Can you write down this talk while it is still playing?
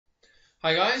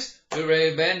Hi guys,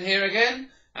 Blu-ray Ben here again,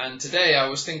 and today I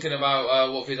was thinking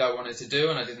about what video I wanted to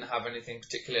do, and I didn't have anything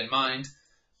particular in mind.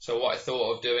 So what I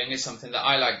thought of doing is something that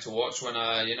I like to watch when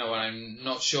when I'm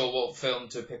not sure what film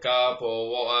to pick up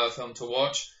or what film to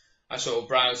watch. I sort of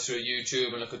browse through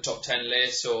YouTube and look at top 10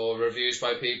 lists or reviews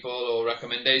by people or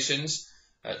recommendations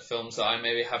at films that I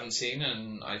maybe haven't seen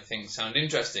and I think sound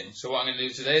interesting. So what I'm going to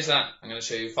do today is that I'm going to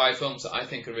show you 5 films that I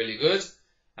think are really good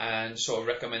and sort of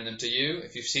recommend them to you.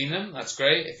 If you've seen them, that's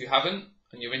great. If you haven't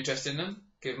and you're interested in them,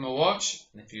 give them a watch.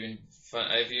 And if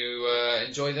you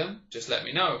enjoy them, just let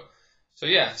me know. So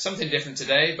yeah, something different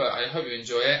today, but I hope you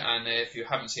enjoy it. And if you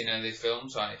haven't seen any of these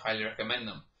films, I highly recommend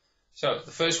them. So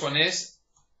the first one is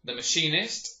The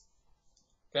Machinist.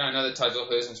 Okay, I know the title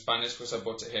here is in Spanish because I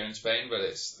bought it here in Spain, but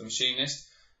it's The Machinist,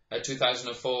 a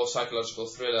 2004 psychological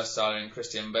thriller starring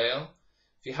Christian Bale.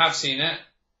 If you have seen it,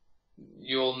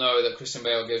 you'll know that Christian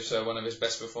Bale gives one of his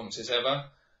best performances ever,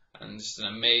 and just an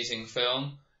amazing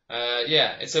film.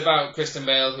 Yeah, it's about Christian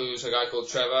Bale, who's a guy called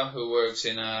Trevor, who works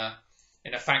in a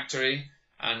factory,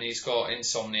 and he's got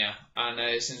insomnia, and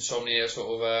his insomnia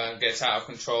sort of gets out of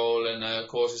control and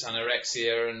causes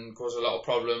anorexia and causes a lot of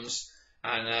problems,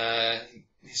 and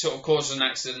he sort of causes an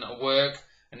accident at work,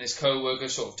 and his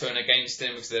co-workers sort of turn against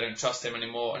him because they don't trust him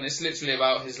anymore, and it's literally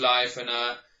about his life and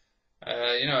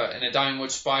in a downward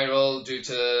spiral due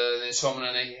to the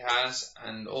insomnia that he has,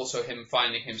 and also him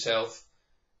finding himself.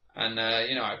 And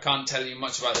I can't tell you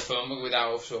much about the film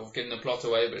without sort of giving the plot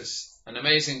away, but it's an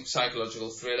amazing psychological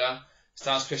thriller. It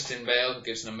stars Christian Bale, who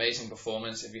gives an amazing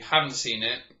performance. If you haven't seen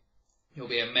it, you'll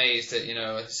be amazed at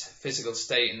his physical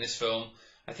state in this film.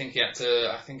 I think he had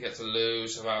to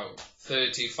lose about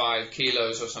 35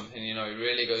 kilos or something. He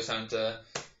really goes down to,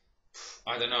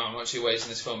 I don't know how much he weighs in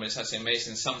this film, but it's actually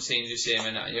amazing. Some scenes you see him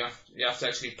in, you have to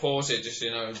actually pause it just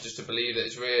to believe that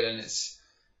it's real, and it's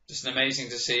just amazing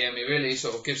to see him. He really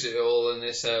sort of gives it all in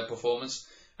this performance.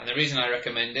 And the reason I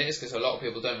recommend it is because a lot of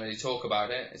people don't really talk about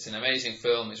it. It's an amazing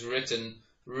film. It's written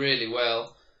really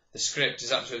well. The script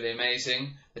is absolutely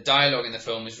amazing. The dialogue in the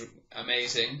film is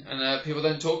amazing, and people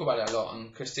don't talk about it a lot.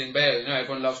 And Christian Bale,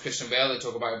 everyone loves Christian Bale. They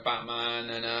talk about Batman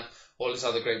and all his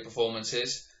other great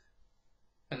performances.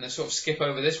 And they sort of skip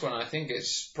over this one. I think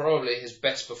it's probably his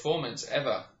best performance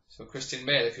ever. So Christian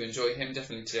Bale, if you enjoy him,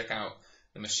 definitely check out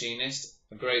The Machinist,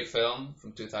 a great film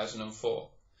from 2004.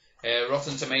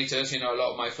 Rotten Tomatoes, a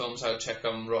lot of my films I would check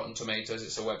on Rotten Tomatoes.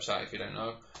 It's a website if you don't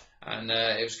know. And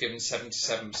it was given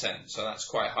 77%, so that's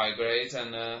quite high grade.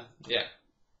 And yeah,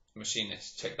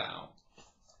 Machinist, check that out.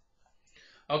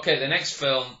 Okay, the next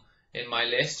film in my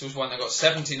list was one that got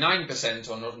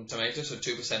 79% on Rotten Tomatoes, so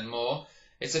 2% more.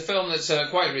 It's a film that's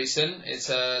quite recent. It's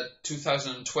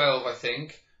 2012, I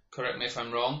think. Correct me if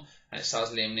I'm wrong. And it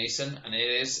stars Liam Neeson, and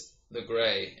it is The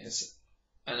Grey. It's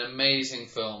an amazing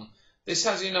film. This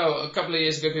has, a couple of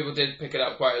years ago people did pick it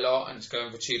up quite a lot, and it's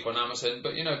going for cheap on Amazon.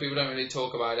 But people don't really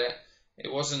talk about it.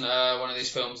 It wasn't one of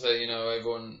these films that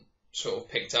everyone sort of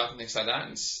picked up and things like that.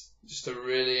 It's just a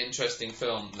really interesting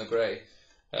film, The Grey.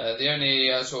 The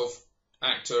only sort of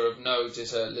actor of note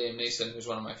is Liam Neeson, who's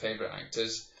one of my favourite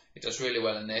actors. He does really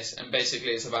well in this, and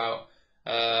basically it's about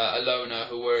a loner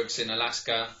who works in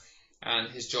Alaska,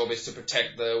 and his job is to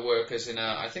protect the workers in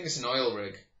I think it's an oil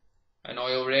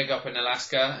rig up in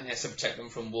Alaska, and he has to protect them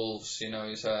from wolves.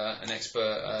 He's an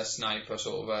expert sniper,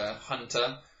 sort of a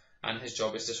hunter, and his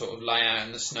job is to sort of lie out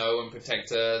in the snow and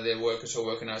protect the workers who are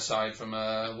working outside from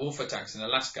wolf attacks in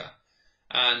Alaska.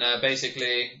 And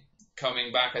basically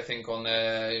coming back, I think when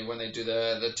they do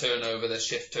the turnover, the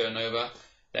shift turnover,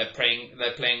 their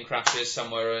plane crashes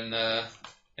somewhere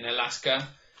in Alaska,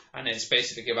 and it's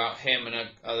basically about him and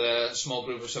a small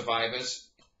group of survivors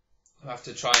who have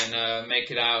to try and make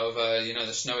it out of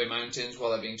the snowy mountains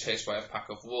while they're being chased by a pack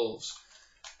of wolves.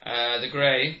 The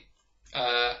Grey,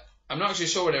 I'm not actually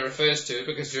sure what it refers to,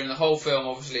 because during the whole film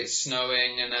obviously it's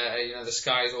snowing and the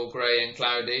sky is all grey and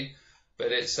cloudy,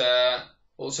 but it's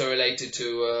also related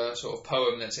to a sort of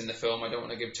poem that's in the film. I don't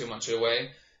want to give too much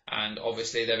away. And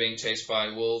obviously they're being chased by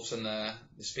wolves, and the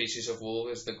species of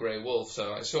wolf is the grey wolf.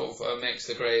 So I sort of makes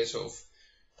The Grey sort of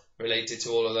related to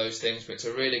all of those things. But it's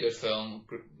a really good film.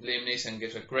 Liam Neeson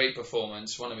gives a great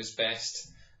performance, one of his best.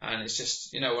 And it's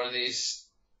just, one of these,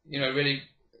 really,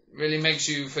 really makes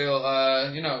you feel,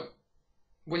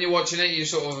 when you're watching it, you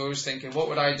sort of always thinking, what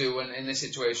would I do in this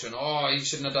situation? Oh, you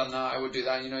shouldn't have done that. I would do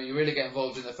that. You really get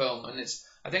involved in the film. And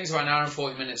I think it's about an hour and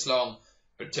 40 minutes long.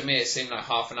 But to me, it seemed like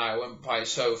half an hour. It went by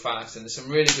so fast, and there's some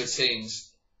really good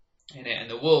scenes in it. And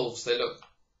the wolves,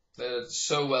 they're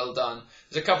so well done.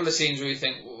 There's a couple of scenes where you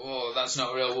think, oh, that's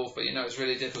not a real wolf, but it's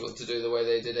really difficult to do the way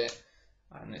they did it.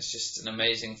 and it's just an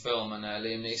amazing film. And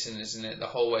Liam Neeson is in it the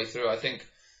whole way through. I think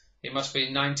he must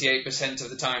be 98% of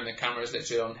the time the camera is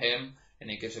literally on him, and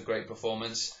he gives a great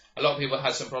performance. A lot of people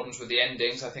had some problems with the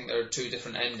endings. I think there are 2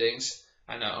 different endings,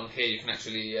 and on here you can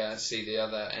actually see the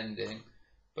other ending.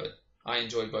 But I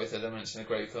enjoyed both of them, and it's a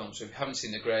great film. So if you haven't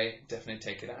seen The Grey, definitely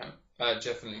check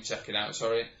it out.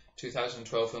 Sorry,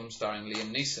 2012 film starring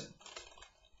Liam Neeson.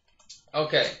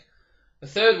 Okay, the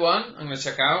third one I'm going to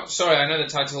check out. Sorry, I know the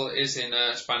title is in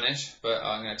Spanish, but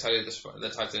I'm going to tell you the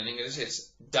title in English.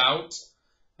 It's Doubt,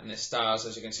 and it stars,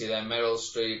 as you can see there, Meryl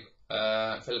Streep,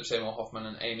 Philip Seymour Hoffman,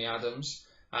 and Amy Adams.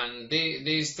 And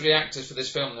these 3 actors for this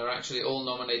film, they're actually all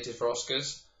nominated for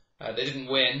Oscars. They didn't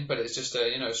win, but it's just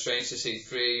strange to see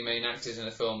 3 main actors in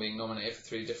a film being nominated for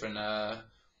 3 different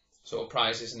sort of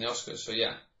prizes in the Oscars. So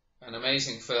yeah, an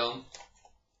amazing film.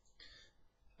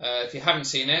 If you haven't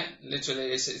seen it,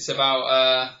 literally it's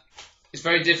about it's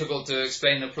very difficult to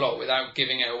explain the plot without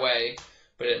giving it away.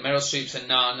 But Meryl Streep's a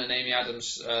nun, and Amy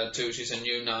Adams too. She's a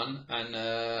new nun,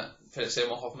 and Philip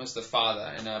Seymour Hoffman's the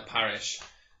father in a parish.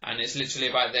 And it's literally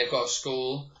about they've got a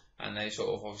school, and they sort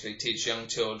of obviously teach young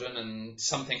children, and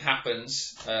something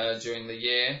happens during the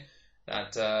year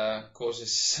that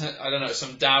causes, I don't know,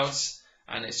 some doubts,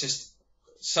 and it's just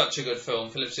such a good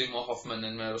film. Philip Seymour Hoffman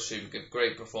and Meryl Streep give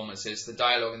great performances. The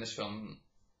dialogue in this film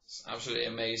is absolutely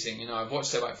amazing. I've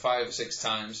watched it about 5 or 6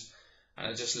 times, and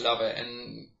I just love it.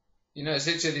 And it's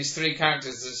literally these 3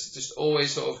 characters that's just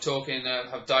always sort of talking,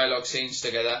 have dialogue scenes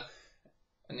together,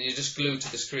 and you're just glued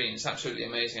to the screen. It's absolutely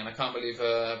amazing, and I can't believe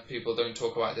people don't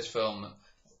talk about this film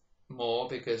more,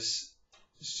 because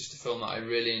it's just a film that I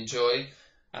really enjoy.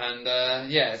 And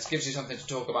yeah, it gives you something to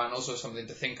talk about and also something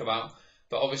to think about.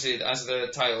 But obviously, as the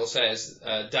title says,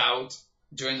 doubt,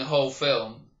 during the whole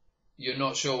film, you're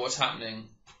not sure what's happening,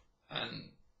 and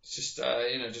it's just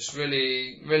just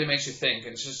really makes you think.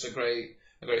 And it's just a great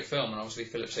film. And obviously,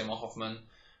 Philip Seymour Hoffman,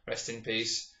 rest in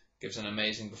peace, gives an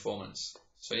amazing performance.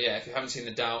 So yeah, if you haven't seen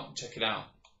The Doubt, check it out.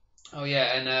 Oh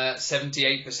yeah, and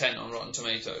 78% on Rotten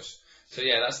Tomatoes. So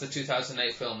yeah, that's the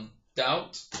 2008 film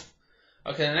Doubt.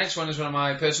 Okay, the next one is one of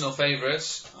my personal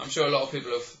favourites. I'm sure a lot of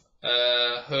people have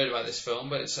heard about this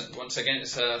film, but once again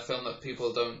it's a film that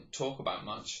people don't talk about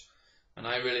much, and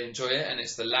I really enjoy it. And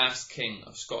it's The Last King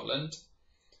of Scotland,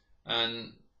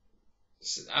 and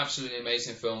it's an absolutely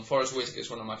amazing film. Forest Whitaker is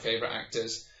one of my favourite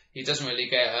actors. He doesn't really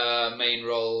get main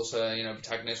roles,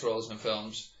 protagonist roles in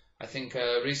films. I think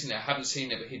recently, I haven't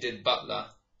seen it, but he did Butler.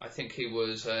 I think he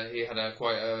had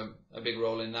quite a big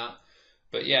role in that.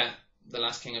 But yeah, The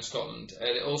Last King of Scotland.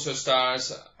 It also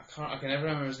stars, I can never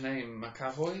remember his name,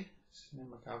 McAvoy? Is his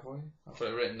name McAvoy? I've got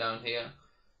it written down here.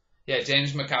 Yeah,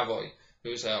 James McAvoy,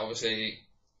 who's obviously,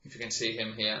 if you can see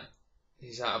him here,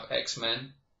 he's out of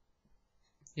X-Men.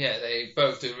 Yeah, they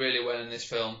both do really well in this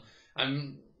film.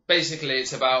 And basically,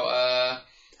 it's about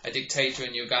a dictator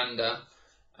in Uganda,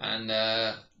 and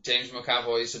James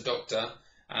McAvoy is a doctor.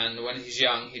 And when he's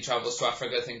young, he travels to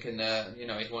Africa thinking,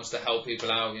 he wants to help people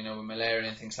out, with malaria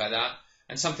and things like that.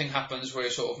 And something happens where he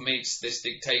sort of meets this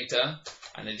dictator,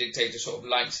 and the dictator sort of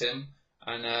likes him,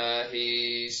 and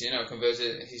he's,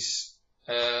 converted. He's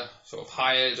sort of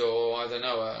hired, or I don't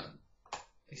know.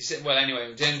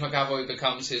 Anyway, James McAvoy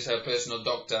becomes his personal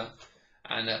doctor.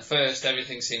 And at first,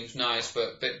 everything seems nice,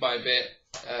 but bit by bit,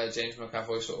 James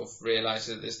McAvoy sort of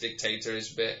realises that this dictator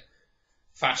is a bit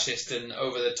fascist and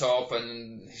over the top,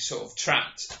 and he's sort of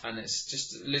trapped. And it's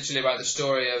just literally about the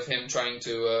story of him trying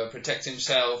to protect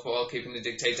himself while keeping the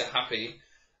dictator happy.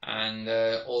 And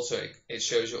also, it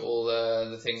shows you all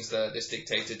the things that this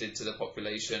dictator did to the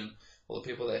population, all the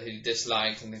people that he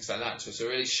disliked and things like that. So it's a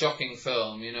really shocking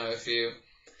film. If you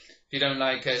don't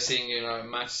like seeing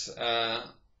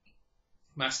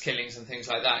mass killings and things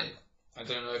like that, I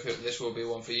don't know if this will be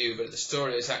one for you, but the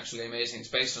story is actually amazing. It's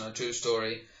based on a true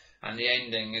story, and the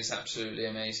ending is absolutely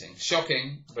amazing.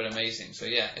 Shocking, but amazing. So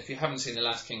yeah, if you haven't seen The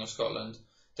Last King of Scotland,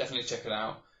 definitely check it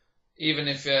out. Even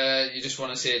if you just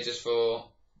want to see it just for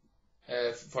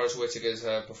Forest Whitaker's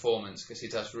performance, because he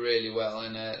does really well.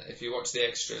 And if you watch the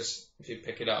extras, if you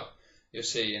pick it up, you'll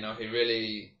see, he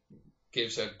really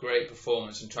gives a great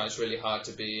performance and tries really hard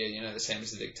to be, the same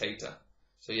as the dictator.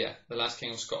 So yeah, The Last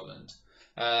King of Scotland.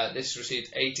 This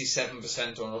received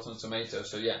 87% on Rotten Tomatoes.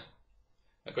 So yeah,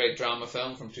 a great drama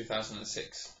film from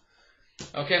 2006.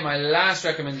 Okay, my last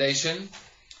recommendation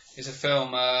is a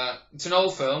film. It's an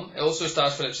old film. It also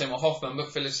stars Philip Seymour Hoffman,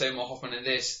 but Philip Seymour Hoffman in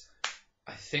this,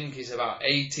 I think he's about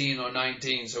 18 or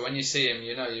 19. So when you see him,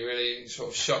 you're really sort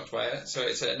of shocked by it. So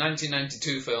it's a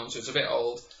 1992 film, so it's a bit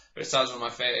old, but it stars one of my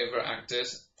favourite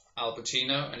actors, Al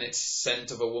Pacino, and it's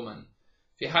Scent of a Woman.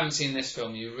 If you haven't seen this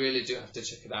film, you really do have to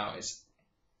check it out. It's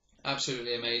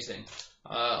Absolutely amazing.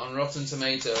 On Rotten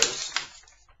Tomatoes,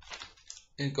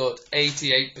 it got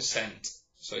 88%.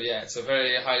 So yeah, it's a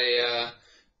very highly,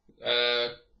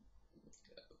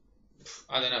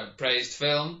 I don't know, praised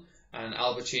film. And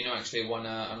Al Pacino actually won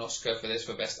an Oscar for this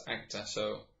for Best Actor.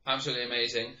 So absolutely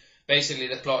amazing. Basically,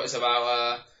 the plot is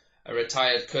about a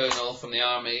retired colonel from the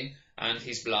army, and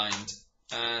he's blind.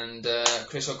 And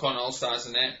Chris O'Connell stars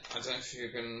in it. I don't know if you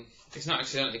can. It's not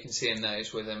actually. I don't think you can see him there.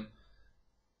 It's with him.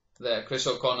 There, Chris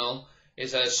O'Connell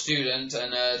is a student,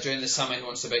 and during the summer he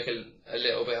wants to make a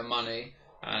little bit of money,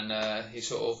 and he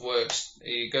sort of works.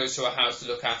 He goes to a house to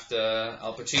look after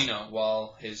Al Pacino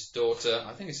while his daughter,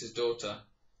 I think it's his daughter,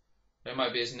 it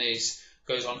might be his niece,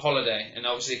 goes on holiday, and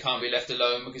obviously he can't be left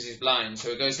alone because he's blind.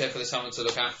 So he goes there for the summer to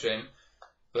look after him.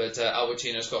 But Al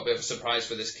Pacino's got a bit of a surprise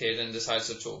for this kid and decides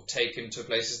to sort of take him to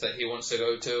places that he wants to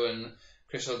go to. And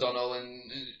Chris O'Donnell,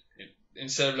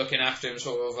 instead of looking after him,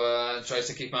 sort of tries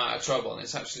to keep him out of trouble. And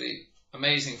it's actually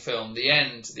amazing film. The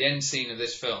end scene of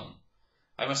this film,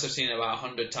 I must have seen it about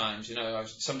 100 times. You know,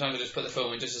 sometimes I just put the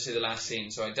film in just to see the last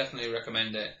scene. So I definitely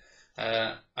recommend it.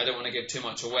 I don't want to give too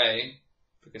much away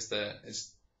because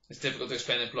it's difficult to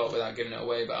explain the plot without giving it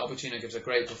away. But Al Pacino gives a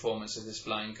great performance as this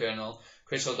blind colonel.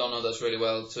 Chris O'Donnell does really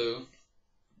well too,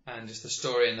 and just the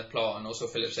story and the plot, and also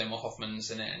Philip Seymour Hoffman's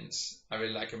in it, and I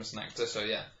really like him as an actor. So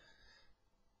yeah,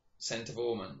 Scent of a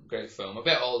Woman, great film. A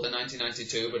bit older,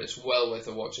 1992, but it's well worth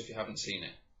a watch if you haven't seen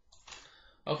it.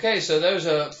 Okay, so those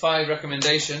are 5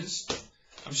 recommendations.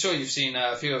 I'm sure you've seen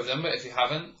a few of them, but if you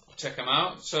haven't, check them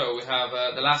out. So we have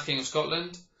The Last King of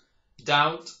Scotland,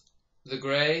 Doubt, The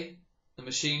Grey, The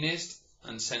Machinist,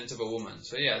 and Scent of a Woman.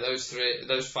 So yeah,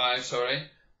 those 5,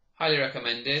 highly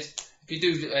recommended. If you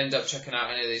do end up checking out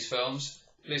any of these films,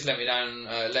 please let me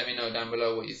know down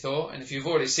below what you thought. And if you've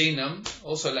already seen them,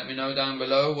 also let me know down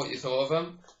below what you thought of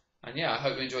them. And yeah, I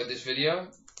hope you enjoyed this video.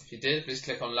 If you did, please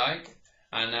click on like.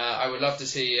 And I would love to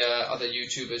see other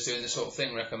YouTubers doing this sort of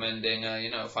thing, recommending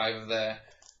 5 of their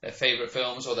favourite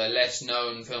films or their less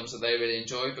known films that they really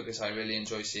enjoy, because I really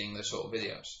enjoy seeing those sort of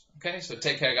videos. Okay, so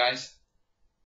take care, guys.